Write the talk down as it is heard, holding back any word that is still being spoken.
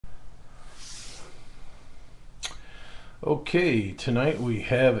Okay, tonight we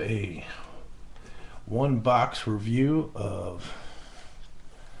have a one box review of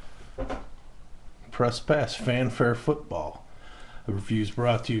Press Pass Fanfare Football. The review is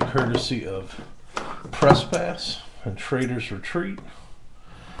brought to you courtesy of Press Pass and Trader's Retreat.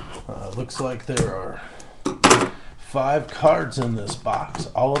 Looks like there are 5 cards in this box.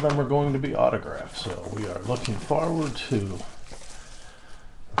 All of them are going to be autographed, so we are looking forward to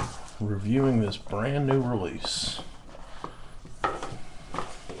reviewing this brand new release.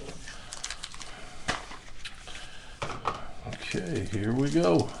 Okay, here we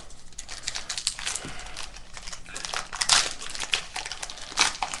go.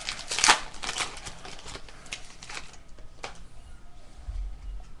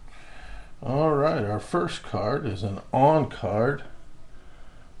 All right, our first card is an on card,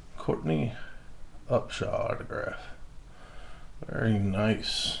 Courtney Upshaw autograph. Very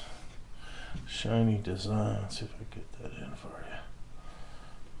nice, shiny design. Let's see if I get that in for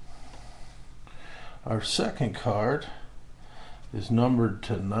you. Our second card is numbered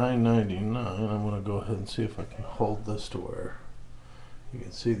to 999. I'm going to go ahead and see if I can hold this to where you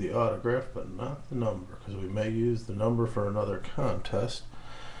can see the autograph but not the number, because we may use the number for another contest.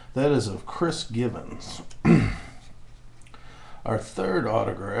 That is of Chris Givens. Our third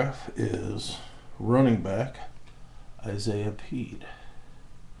autograph is running back Isaiah Peed.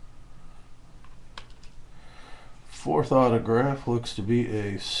 Fourth autograph looks to be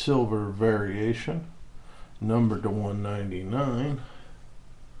a silver variation, numbered to 199,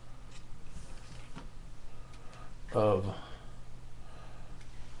 of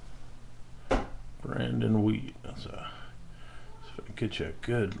Brandon Wheat. That's a, so I get you a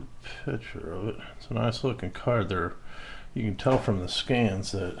good picture of it. It's a nice looking card there. You can tell from the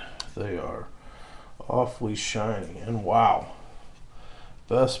scans that they are awfully shiny, and wow,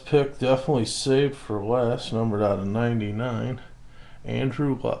 best pick definitely saved for last, numbered out of 99,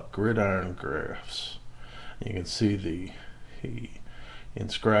 Andrew Luck Gridiron Graphs. You can see he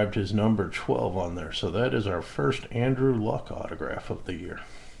inscribed his number 12 on there, so that is our first Andrew Luck autograph of the year.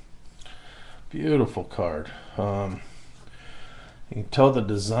 Beautiful card. You can tell the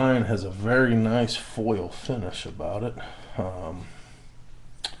design has a very nice foil finish about it.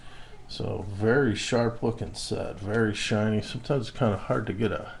 So very sharp looking set, very shiny. Sometimes it's kind of hard to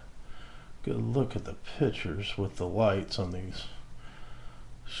get a good look at the pictures with the lights on these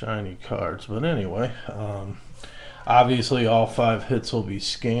shiny cards, but anyway, obviously all 5 hits will be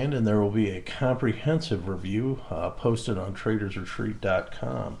scanned and there will be a comprehensive review posted on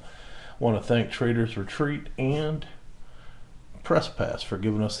tradersretreat.com. I want to thank Traders Retreat and Press Pass for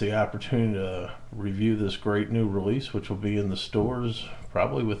giving us the opportunity to review this great new release, which will be in the stores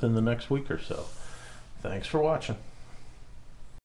probably within the next week or so. Thanks for watching.